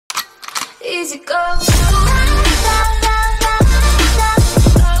Easy go.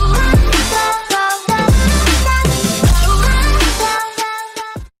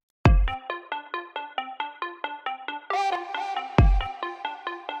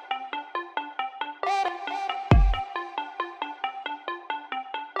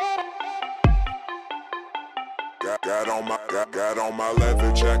 Got on my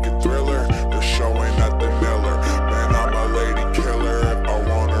leather jacket Thriller. The show ain't nothing Miller. Man, I'm a lady killer. If I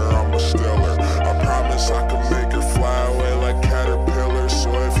want her, I'm a stealer. I promise I can make her fly away like caterpillars. So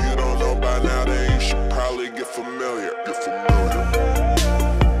if you don't know by now, then you should probably get familiar. So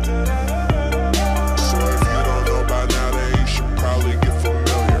if you don't know by now, then you should probably get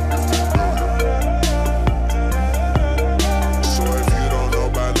familiar. So if you don't know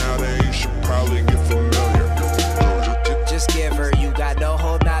by now, then you should probably get familiar. Give her, you got no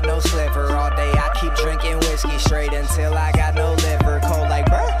hold, not no sliver. All day I keep drinking whiskey straight until I got no liver. Cold like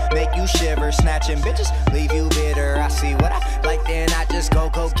burr, make you shiver. Snatching bitches, leave you bitter. I see what I like, then I just go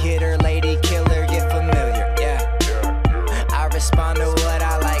get her. Lady killer, get familiar, yeah. I respond to what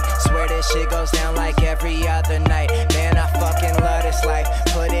I like. Swear this shit goes down like every other night. Man, I fucking love this life.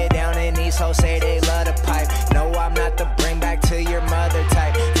 Put it down and these hoes say they love the pipe. No, I'm not the bring back to your mother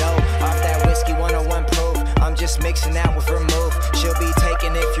type. No, off that whiskey 101 proof. I'm just mixing out with vermouth. She'll be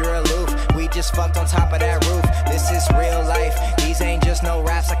taken if you're aloof. We just fucked on top of that roof. This is real life. These ain't just no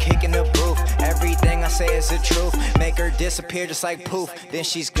raps I kick in the booth. Everything I say is the truth. Make her disappear just like poof. Then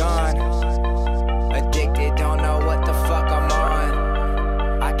she's gone. Addicted, don't know what the fuck I'm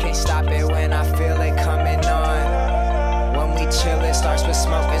on. I can't stop it when I feel it coming on. When we chill, it starts with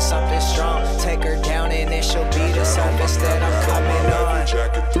smoking something strong. Take her down and then she'll be the surface that I'm coming on.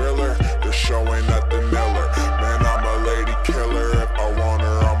 Jacket Thriller. The show ain't nothing Miller. Man, I'm a lady killer. If I want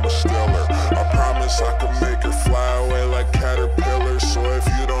her, I'm a stealer. I promise I can make her fly away like caterpillars. So if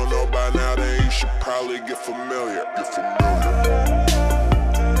you don't know by now, then you should probably get familiar.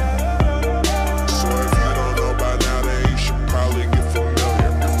 So if you don't know by now, then you should probably get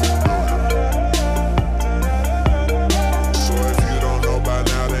familiar. So if you don't know by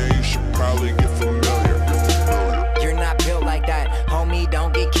now, then you should probably get familiar. You're not built like that, homie,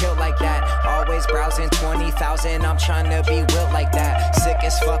 don't get killed like that. Always browsing 20,000, I'm trying to be wilt like that. Sick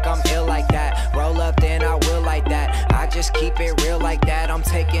as fuck, I'm ill like that. Roll up, then I will like that. I just keep it real like that. I'm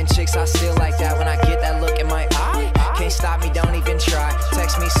taking chicks, I still like that. When I get that look in my eye, can't stop me, don't even try.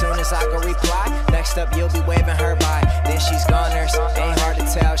 Text me soon as I go reply. Next up, you'll be waving her by. Then she's goners, ain't hard to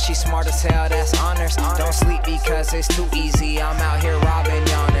tell. She's smart as hell, that's honors. Don't sleep because it's too easy. I'm out here robbing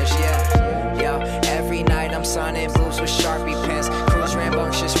yawners, yeah. Yo, every night I'm signing boots with Sharpie pens. Cruise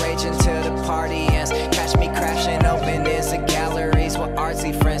rambunctious, raging till the party ends. Catch me crashing open ends of galleries with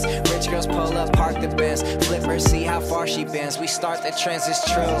artsy friends. Rich girls pull up, park the Benz. Flip her, see how far she bends. We start the trends, it's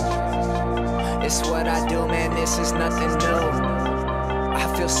true. It's what I do, man, this is nothing new. I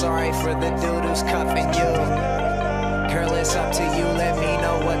feel sorry for the dude who's cuffing you. Girl, it's up to you, let me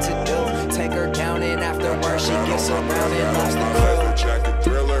know what to do. Take her down and afterwards she gets around and loves the crew. Jacket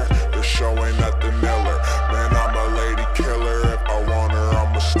Thriller, the show ain't nothing Miller. Man, I'm a lady killer. If I want her,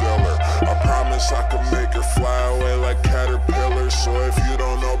 I'm a stealer. I promise I can make her fly away like caterpillars. So if you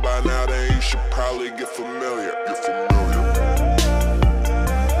don't know by now, then you should probably get familiar.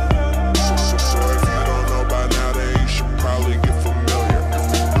 So if you don't know by now, then you should probably get familiar.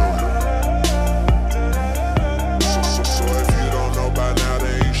 So if you don't know by now,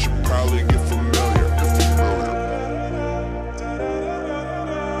 then you should probably get familiar.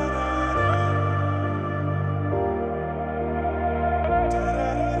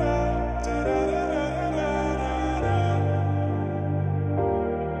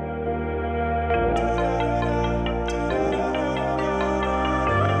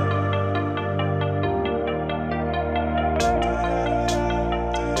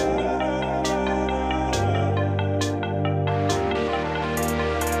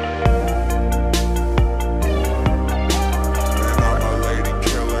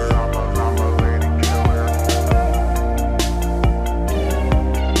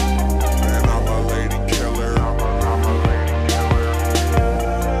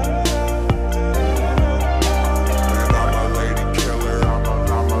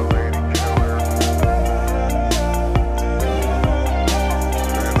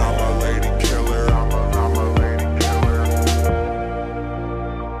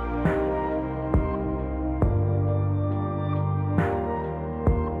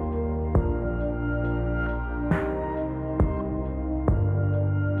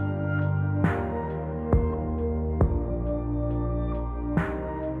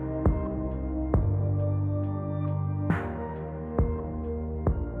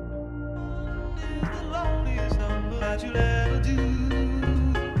 that you'll ever do.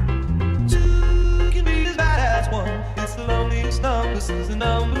 Two can be as bad as one. It's the loneliest number since the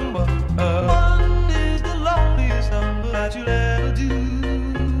number one. One is the loneliest number that you'll ever do.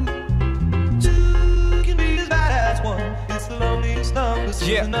 Two can be as bad as one. It's the loneliest number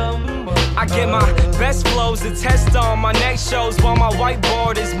since the number one. I get my best flows to test on my next shows while my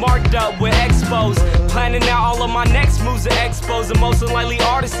whiteboard is marked up with expos. Planning out all of my next moves to expos. The most unlikely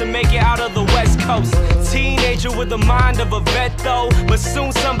artist to make it out of the West Coast. Teenager with the mind of a vet though, but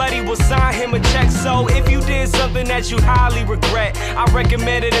soon somebody will sign him a check. So if you did something that you highly regret, I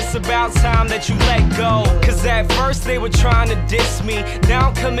recommend it, it's about time that you let go. Cause at first they were trying to diss me, now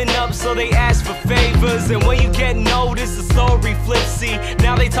I'm coming up so they ask for favors. And when you get noticed, the story flips. See,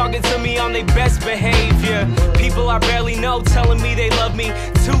 now they talking to me on their best behavior. People I barely know telling me they love me.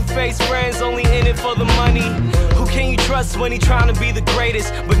 Two-faced friends only in it for the money. Who can you trust when he trying to be the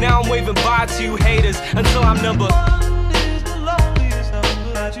greatest? But now I'm waving bye to you haters until I'm number one is the loneliest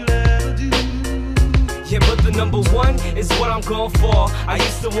number that you'll ever do. Yeah, but the number one is what I'm going for. I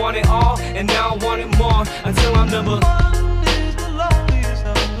used to want it all, and now I want it more. Until I'm number one is the loneliest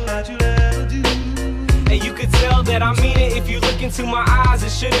number that you'll ever do. And you could tell that I mean it if you look into my eyes.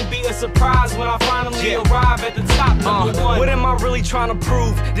 It shouldn't be a surprise when I finally arrive at the top, number one. What am I really trying to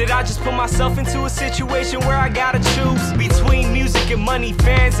prove? Did I just put myself into a situation where I gotta choose between music and money,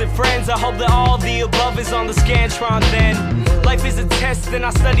 fans and friends? I hope that all the above is on the Scantron then. Life is a test and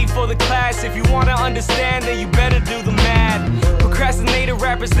I study for the class. If you wanna understand, then you better do the math. Procrastinated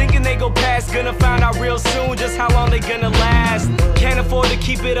rappers thinking they go past, gonna find out real soon just how long they gonna last. Can't afford to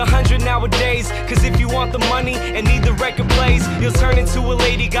keep it 100 nowadays, cause if you want the money and need the record plays, you'll turn into a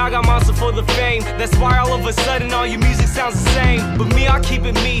Lady Gaga monster for the fame. That's why all of a sudden all your music sounds the same. But me, I keep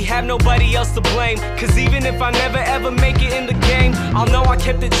it me, have nobody else to blame. Cause even if I never ever make it in the game, I'll know I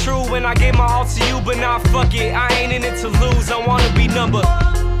kept it true when I gave my all to you. But nah, fuck it, I ain't in it to lose, I wanna be number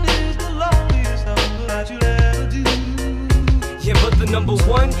one is the loneliest number that you'll ever do. Yeah, but the number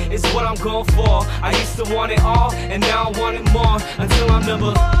one is what I'm going for. I used to want it all, and now I want it more. Until I'm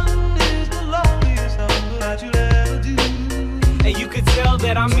number one is the loneliest number that you'll ever do. And you could tell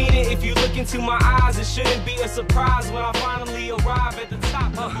that I mean it if you look into my eyes. It shouldn't be a surprise when I finally arrive at the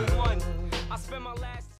top, number one. I spend my last